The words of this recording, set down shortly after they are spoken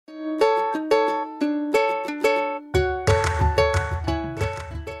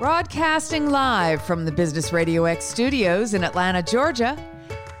Broadcasting live from the Business Radio X studios in Atlanta, Georgia,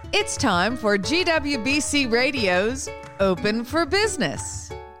 it's time for GWBC Radio's Open for Business.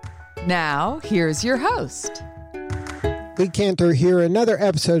 Now, here's your host. Lee Cantor here, another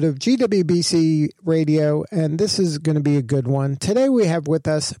episode of GWBC Radio, and this is going to be a good one. Today we have with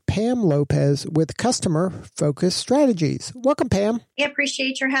us Pam Lopez with Customer Focused Strategies. Welcome, Pam. I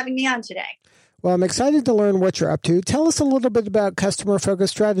appreciate your having me on today. Well, I'm excited to learn what you're up to. Tell us a little bit about Customer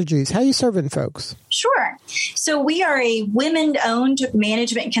Focused Strategies. How are you serving folks? Sure. So we are a women-owned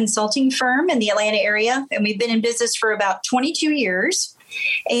management consulting firm in the Atlanta area, and we've been in business for about 22 years.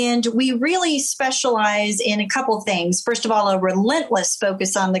 And we really specialize in a couple things. First of all, a relentless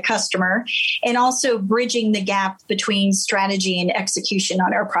focus on the customer, and also bridging the gap between strategy and execution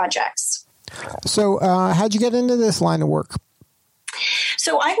on our projects. So how'd you get into this line of work?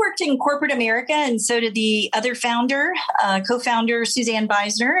 So I worked in corporate America, and so did the other founder, co-founder Suzanne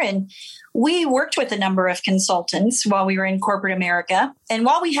Beisner, and we worked with a number of consultants while we were in corporate America. And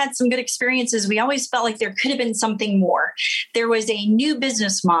while we had some good experiences, we always felt like there could have been something more. There was a new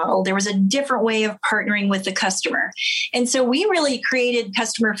business model. There was a different way of partnering with the customer. And so we really created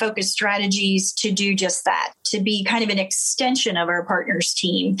customer-focused strategies to do just that, to be kind of an extension of our partners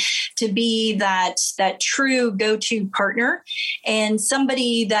team, to be that true go-to partner and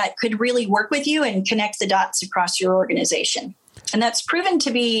somebody that could really work with you and connect the dots across your organization. And that's proven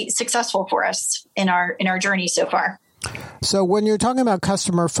to be successful for us in our journey so far. So when you're talking about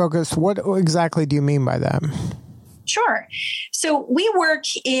customer focused, what exactly do you mean by that? Sure. So we work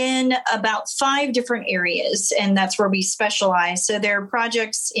in about 5 different areas, and that's where we specialize. So there are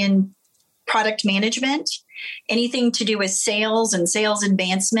projects in product management, anything to do with sales and sales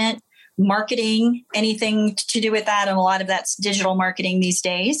advancement, marketing, anything to do with that. And a lot of that's digital marketing these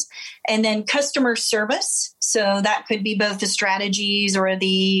days. And then customer service. So that could be both the strategies or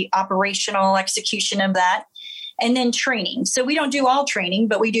the operational execution of that. And then training. So we don't do all training,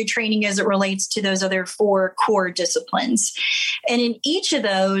 but we do training as it relates to those other 4 core disciplines. And in each of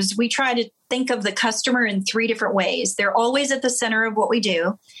those, we try to think of the customer in 3 different ways. They're always at the center of what we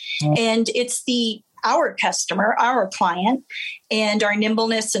do. And it's our customer, our client, and our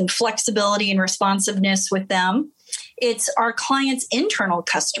nimbleness and flexibility and responsiveness with them. It's our clients' internal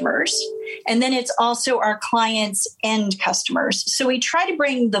customers, and then it's also our clients' end customers. So we try to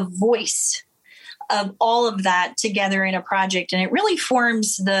bring the voice of all of that together in a project, and it really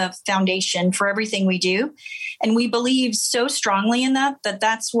forms the foundation for everything we do. And we believe so strongly in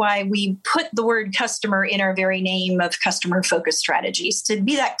that's why we put the word customer in our very name of customer-focused strategies, to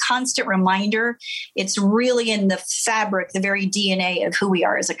be that constant reminder. It's really in the fabric, the very DNA of who we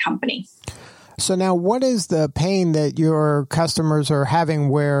are as a company. So now what is the pain that your customers are having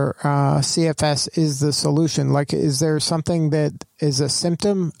where CFS is the solution? Like, is there something that is a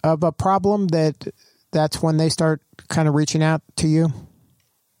symptom of a problem that's when they start kind of reaching out to you?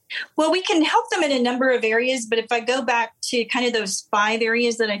 Well, we can help them in a number of areas, but if I go back to kind of those 5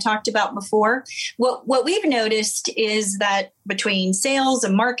 areas that I talked about before, what we've noticed is that between sales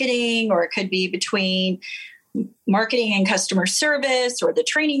and marketing, or it could be between marketing and customer service, or the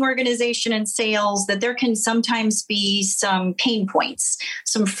training organization and sales, that there can sometimes be some pain points,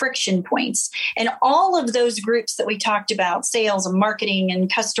 some friction points. And all of those groups that we talked about, sales and marketing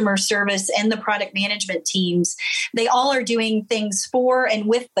and customer service and the product management teams, they all are doing things for and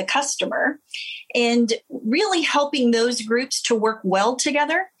with the customer, and really helping those groups to work well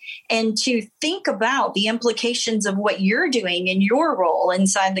together and to think about the implications of what you're doing in your role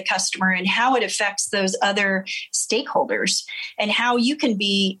inside the customer and how it affects those other stakeholders and how you can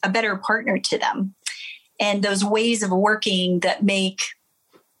be a better partner to them, and those ways of working that make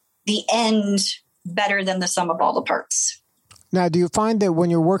the end better than the sum of all the parts. Now, do you find that when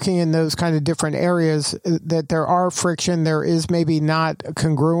you're working in those kind of different areas that there are friction, there is maybe not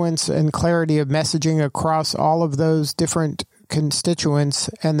congruence and clarity of messaging across all of those different constituents,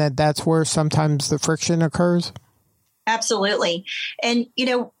 and that's where sometimes the friction occurs? Absolutely. And,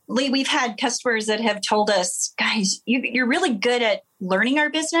 Lee, we've had customers that have told us, guys, you're really good at learning our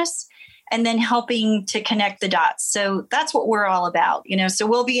business and then helping to connect the dots. So that's what we're all about. So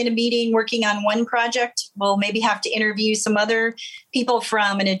we'll be in a meeting working on one project. We'll maybe have to interview some other people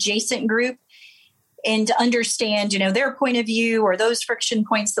from an adjacent group and to understand, their point of view or those friction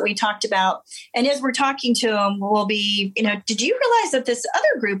points that we talked about. And as we're talking to them, we'll be, did you realize that this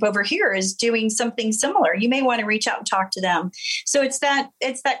other group over here is doing something similar? You may want to reach out and talk to them. So it's that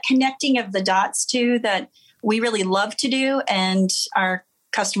connecting of the dots too that we really love to do, and our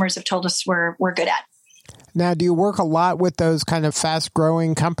customers have told us we're good at. Now, do you work a lot with those kind of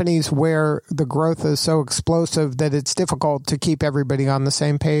fast-growing companies where the growth is so explosive that it's difficult to keep everybody on the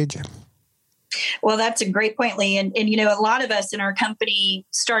same page? Well, that's a great point, Lee. And a lot of us in our company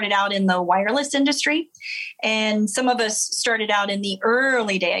started out in the wireless industry. And some of us started out in the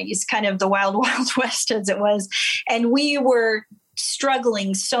early days, kind of the wild, wild west as it was. And we were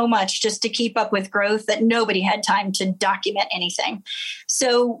struggling so much just to keep up with growth that nobody had time to document anything.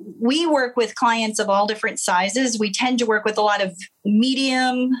 So we work with clients of all different sizes. We tend to work with a lot of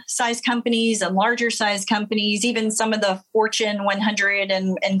medium-sized companies and larger-sized companies, even some of the Fortune 100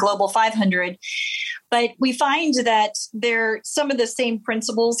 and Global 500. But we find that some of the same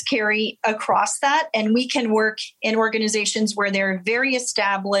principles carry across that, and we can work in organizations where they're very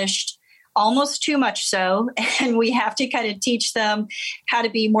established, almost too much so, and we have to kind of teach them how to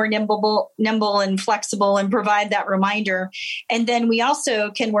be more nimble and flexible and provide that reminder. And then we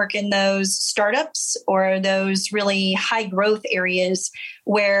also can work in those startups or those really high growth areas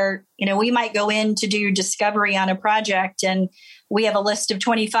where, we might go in to do discovery on a project and we have a list of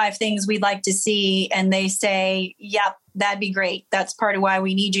 25 things we'd like to see. And they say, yep, that'd be great. That's part of why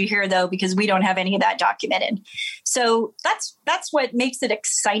we need you here, though, because we don't have any of that documented. So that's what makes it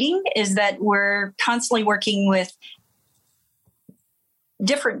exciting, is that we're constantly working with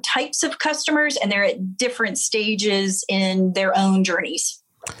different types of customers, and they're at different stages in their own journeys.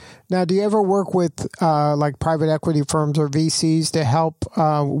 Now, do you ever work with like private equity firms or VCs to help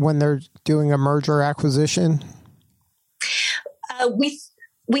when they're doing a merger acquisition?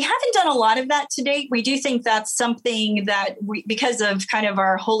 We haven't done a lot of that to date. We do think that's something that because of kind of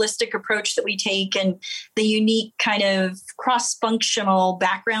our holistic approach that we take and the unique kind of cross-functional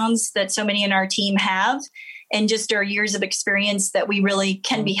backgrounds that so many in our team have, and just our years of experience, that we really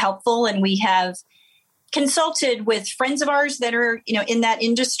can be helpful. And we have consulted with friends of ours that are, in that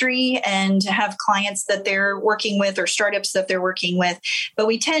industry and have clients that they're working with or startups that they're working with. But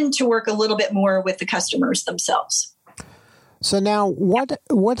we tend to work a little bit more with the customers themselves. So now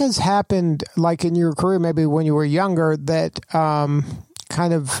what has happened, like in your career, maybe when you were younger, that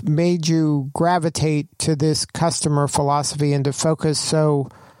kind of made you gravitate to this customer philosophy and to focus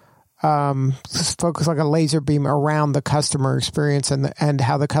like a laser beam around the customer experience and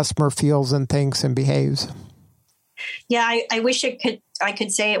how the customer feels and thinks and behaves? Yeah, I wish I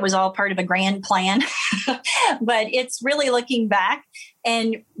could say it was all part of a grand plan, but it's really looking back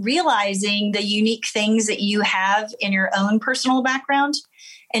and realizing the unique things that you have in your own personal background.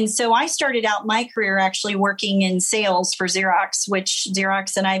 And so I started out my career actually working in sales for Xerox, which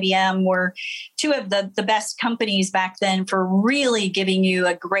Xerox and IBM were two of the best companies back then for really giving you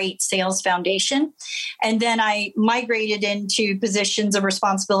a great sales foundation. And then I migrated into positions of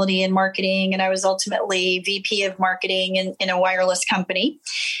responsibility in marketing, and I was ultimately VP of marketing in a wireless company.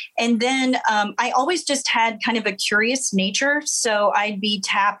 And then I always just had kind of a curious nature. So I'd be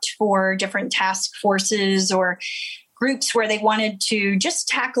tapped for different task forces or groups where they wanted to just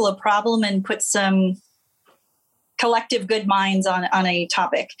tackle a problem and put some collective good minds on a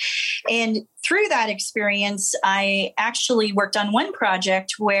topic. And through that experience, I actually worked on one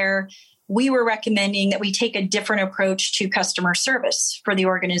project where we were recommending that we take a different approach to customer service for the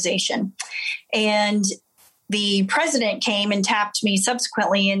organization. And the president came and tapped me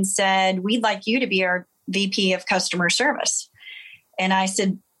subsequently and said, "We'd like you to be our VP of customer service." And I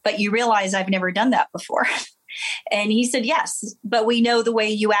said, "But you realize I've never done that before." And he said, "Yes, but we know the way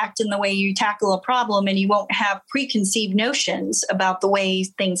you act and the way you tackle a problem, and you won't have preconceived notions about the way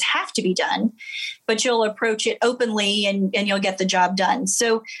things have to be done, but you'll approach it openly and you'll get the job done."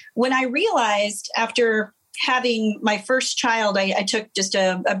 So when I realized after having my first child, I took just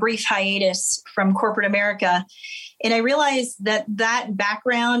a brief hiatus from corporate America. And I realized that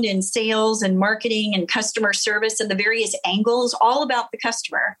background in sales and marketing and customer service and the various angles, all about the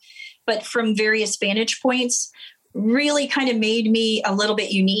customer, but from various vantage points, really kind of made me a little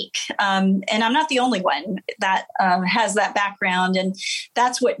bit unique. And I'm not the only one that has that background. And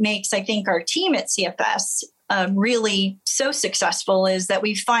that's what makes, I think, our team at CFS really so successful, is that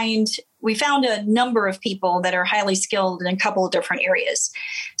we found a number of people that are highly skilled in a couple of different areas.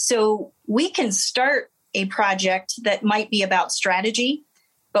 So we can start a project that might be about strategy,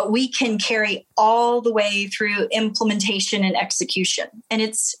 but we can carry all the way through implementation and execution. And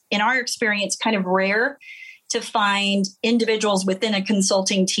it's, in our experience, kind of rare to find individuals within a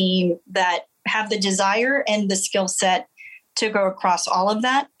consulting team that have the desire and the skill set to go across all of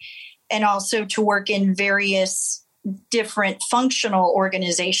that, and also to work in various different functional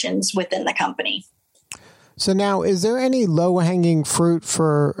organizations within the company. So now, is there any low-hanging fruit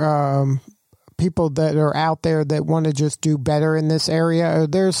for people that are out there that want to just do better in this area? Are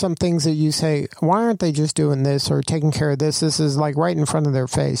there some things that you say, why aren't they just doing this or taking care of this? This is like right in front of their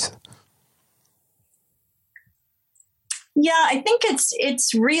face. Yeah, I think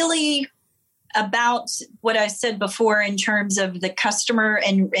it's really about what I said before in terms of the customer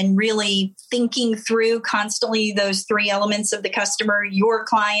and really thinking through constantly those three elements of the customer, your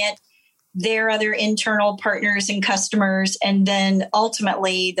client, their other internal partners and customers, and then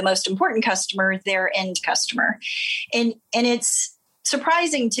ultimately the most important customer, their end customer. And it's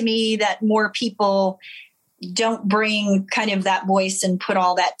surprising to me that more people don't bring kind of that voice and put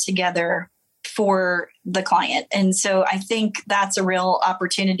all that together for the client. And so I think that's a real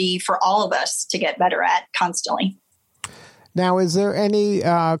opportunity for all of us to get better at constantly. Now, is there any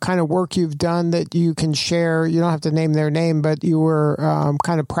kind of work you've done that you can share? You don't have to name their name, but you were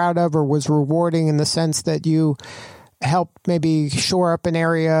kind of proud of or was rewarding in the sense that you helped maybe shore up an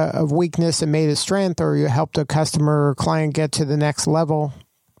area of weakness and made a strength, or you helped a customer or client get to the next level?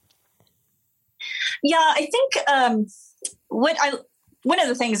 Yeah, I think one of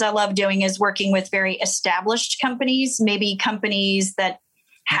the things I love doing is working with very established companies, maybe companies that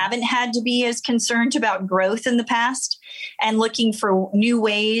haven't had to be as concerned about growth in the past and looking for new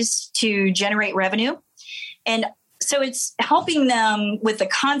ways to generate revenue. And so it's helping them with the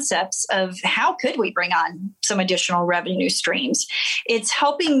concepts of how could we bring on some additional revenue streams. It's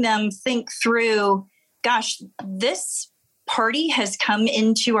helping them think through, gosh, this party has come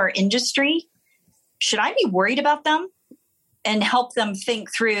into our industry. Should I be worried about them? And help them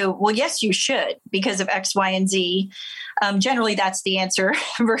think through, well, yes, you should because of X, Y, and Z. Generally, that's the answer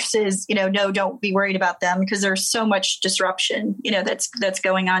versus, no, don't be worried about them because there's so much disruption, that's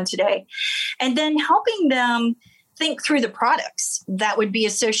going on today. And then helping them think through the products that would be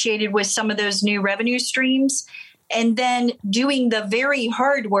associated with some of those new revenue streams. And then doing the very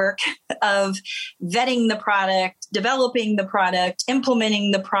hard work of vetting the product, developing the product,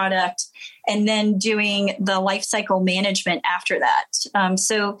 implementing the product, and then doing the lifecycle management after that.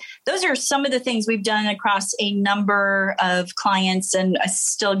 So those are some of the things we've done across a number of clients, and I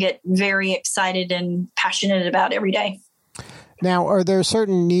still get very excited and passionate about every day. Now, are there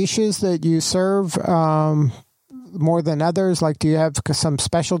certain niches that you serve more than others? Like, do you have some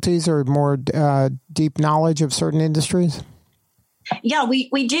specialties or more deep knowledge of certain industries? Yeah,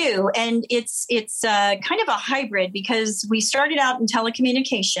 we do. And it's kind of a hybrid because we started out in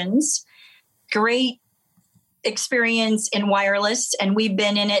telecommunications, great experience in wireless, and we've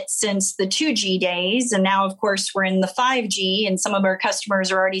been in it since the 2G days. And now, of course, we're in the 5G, and some of our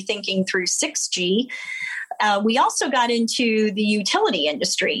customers are already thinking through 6G. We also got into the utility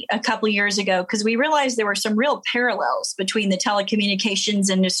industry a couple of years ago because we realized there were some real parallels between the telecommunications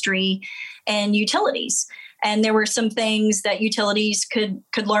industry and utilities. And there were some things that utilities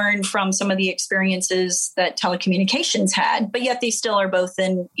could learn from some of the experiences that telecommunications had, but yet they still are both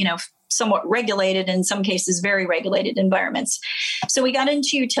in, somewhat regulated, in some cases, very regulated environments. So we got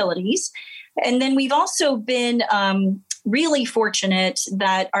into utilities. And then we've also been really fortunate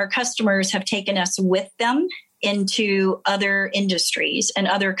that our customers have taken us with them into other industries and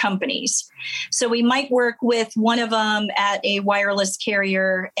other companies. So we might work with one of them at a wireless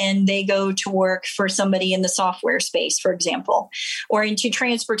carrier and they go to work for somebody in the software space, for example, or into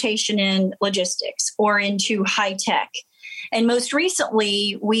transportation and logistics, or into high tech. And most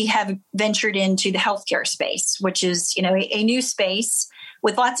recently, we have ventured into the healthcare space, which is, a new space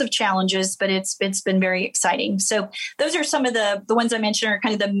with lots of challenges, but it's been very exciting. So those are some of the ones I mentioned are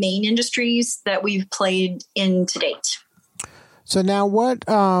kind of the main industries that we've played in to date. So now what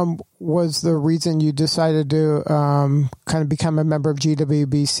was the reason you decided to kind of become a member of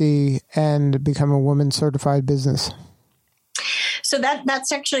GWBC and become a woman certified business? So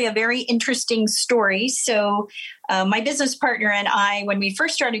that's actually a very interesting story. So my business partner and I, when we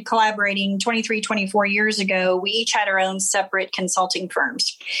first started collaborating 24 years ago, we each had our own separate consulting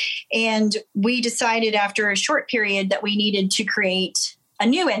firms. And we decided after a short period that we needed to create a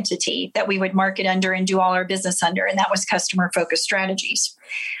new entity that we would market under and do all our business under. And that was Customer Focused Strategies.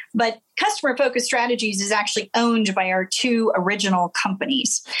 But Customer Focused Strategies is actually owned by our two original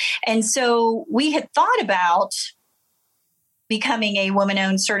companies. And so we had thought about becoming a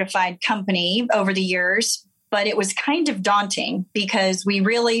woman-owned certified company over the years, but it was kind of daunting because we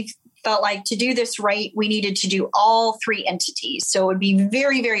really felt like to do this right, we needed to do all three entities. So it would be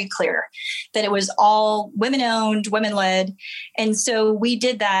very, very clear that it was all women-owned, women-led. And so we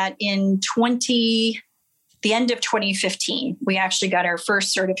did that in the end of 2015. We actually got our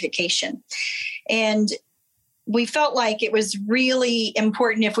first certification. And we felt like it was really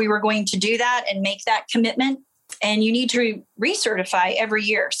important if we were going to do that and make that commitment and you need to recertify every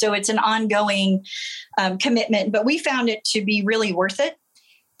year. So it's an ongoing commitment, but we found it to be really worth it.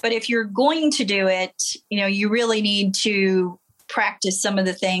 But if you're going to do it, you really need to practice some of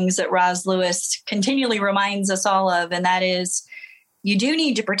the things that Roz Lewis continually reminds us all of. And that is, you do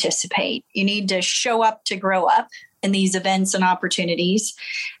need to participate. You need to show up to grow up in these events and opportunities.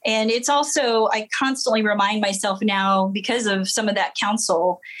 And it's also, I constantly remind myself now, because of some of that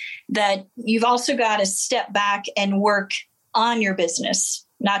counsel, that you've also got to step back and work on your business,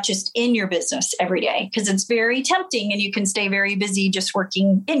 not just in your business every day, because it's very tempting and you can stay very busy just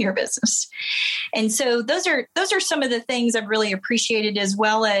working in your business. And so those are some of the things I've really appreciated, as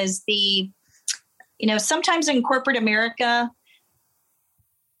well as the, sometimes in corporate America,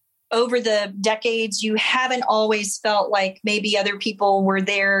 over the decades, you haven't always felt like maybe other people were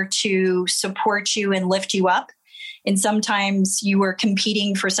there to support you and lift you up. And sometimes you were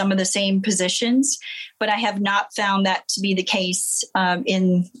competing for some of the same positions, but I have not found that to be the case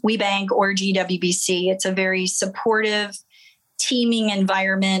in WeBank or GWBC. It's a very supportive, teaming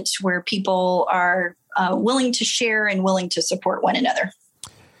environment where people are willing to share and willing to support one another.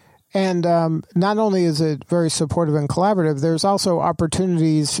 And not only is it very supportive and collaborative, there's also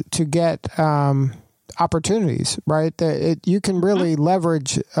opportunities to get opportunities, right? You can really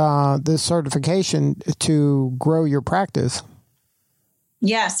leverage this certification to grow your practice.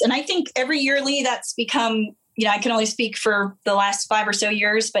 Yes. And I think every year, Lee, that's become, I can only speak for the last 5 or so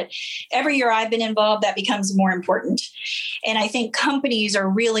years, but every year I've been involved, that becomes more important. And I think companies are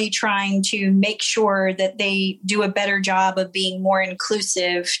really trying to make sure that they do a better job of being more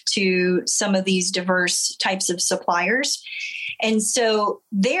inclusive to some of these diverse types of suppliers. And so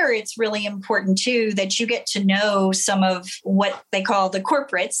there, it's really important too that you get to know some of what they call the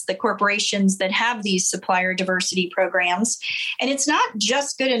corporates, the corporations that have these supplier diversity programs. And it's not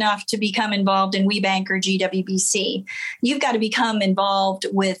just good enough to become involved in WeBank or GWBC. You've got to become involved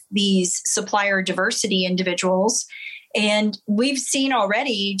with these supplier diversity individuals. And we've seen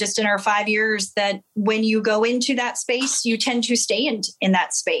already, just in our 5 years, that when you go into that space, you tend to stay in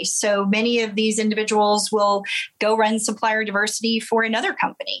that space. So many of these individuals will go run supplier diversity for another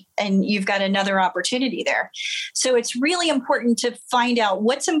company, and you've got another opportunity there. So it's really important to find out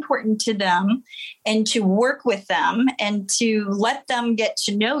what's important to them and to work with them and to let them get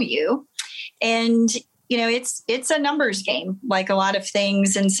to know you. And it's a numbers game, like a lot of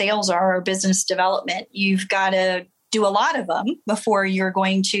things in sales are, or business development. You've got to do a lot of them before you're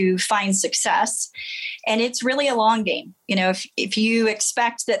going to find success. And it's really a long game. If you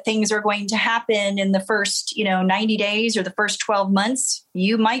expect that things are going to happen in the first, 90 days or the first 12 months,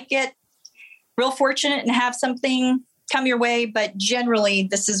 you might get real fortunate and have something come your way. But generally,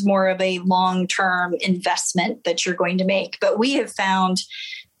 this is more of a long-term investment that you're going to make. But we have found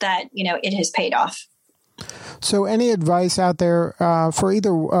that, it has paid off. So any advice out there for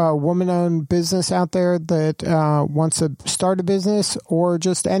either woman-owned business out there that wants to start a business, or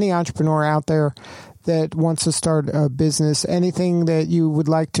just any entrepreneur out there that wants to start a business? Anything that you would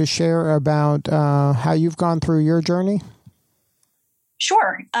like to share about how you've gone through your journey?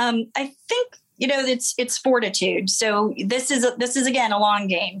 Sure. I think, it's fortitude. So this is again, a long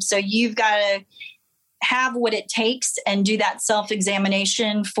game. So you've got to have what it takes and do that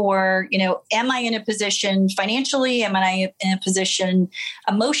self-examination for, am I in a position financially? Am I in a position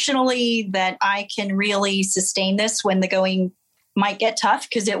emotionally that I can really sustain this when the going might get tough?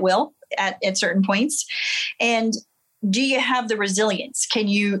 Because it will at certain points. And do you have the resilience? Can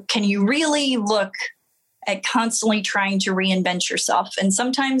you really look at constantly trying to reinvent yourself? And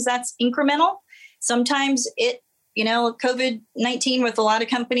sometimes that's incremental. Sometimes COVID-19 with a lot of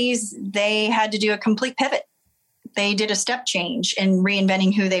companies, they had to do a complete pivot. They did a step change in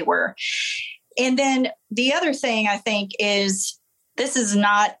reinventing who they were. And then the other thing I think is, this is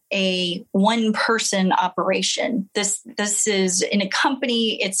not a one-person operation. This is in a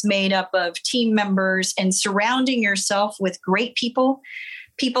company. It's made up of team members, and surrounding yourself with great people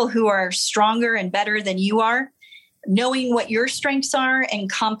who are stronger and better than you are. Knowing what your strengths are and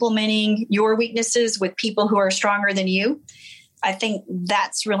complementing your weaknesses with people who are stronger than you. I think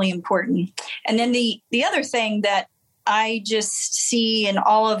that's really important. And then the other thing that I just see in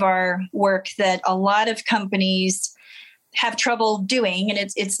all of our work that a lot of companies have trouble doing, and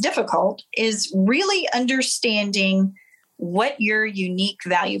it's difficult, is really understanding what your unique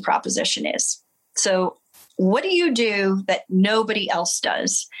value proposition is. So what do you do that nobody else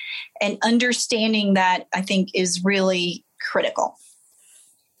does? And understanding that, I think, is really critical.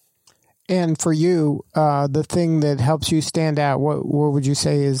 And for you, the thing that helps you stand out, what would you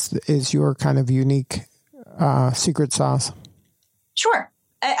say is your kind of unique secret sauce? Sure.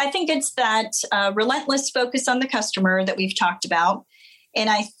 I think it's that relentless focus on the customer that we've talked about. And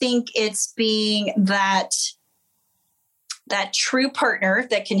I think it's being that true partner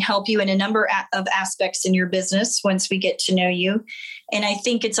that can help you in a number of aspects in your business once we get to know you. And I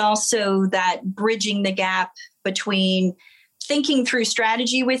think it's also that bridging the gap between thinking through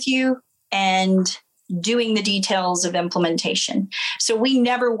strategy with you and doing the details of implementation. So we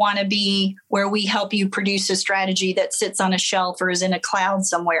never want to be where we help you produce a strategy that sits on a shelf or is in a cloud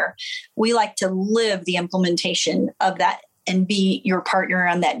somewhere. We like to live the implementation of that and be your partner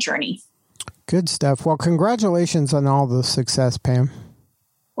on that journey. Good stuff. Well, congratulations on all the success, Pam.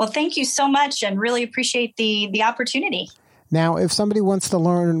 Well, thank you so much and really appreciate the opportunity. Now, if somebody wants to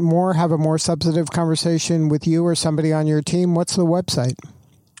learn more, have a more substantive conversation with you or somebody on your team, what's the website?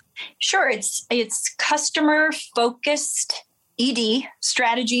 Sure. It's customer focused ED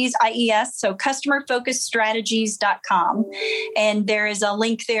strategies, IES. So customerfocusedstrategies.com. And there is a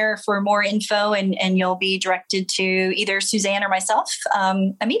link there for more info and you'll be directed to either Suzanne or myself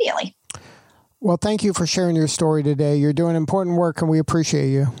immediately. Well, thank you for sharing your story today. You're doing important work and we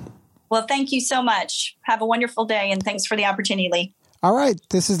appreciate you. Well, thank you so much. Have a wonderful day and thanks for the opportunity, Lee. All right.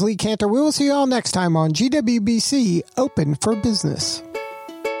 This is Lee Cantor. We will see you all next time on GWBC Open for Business.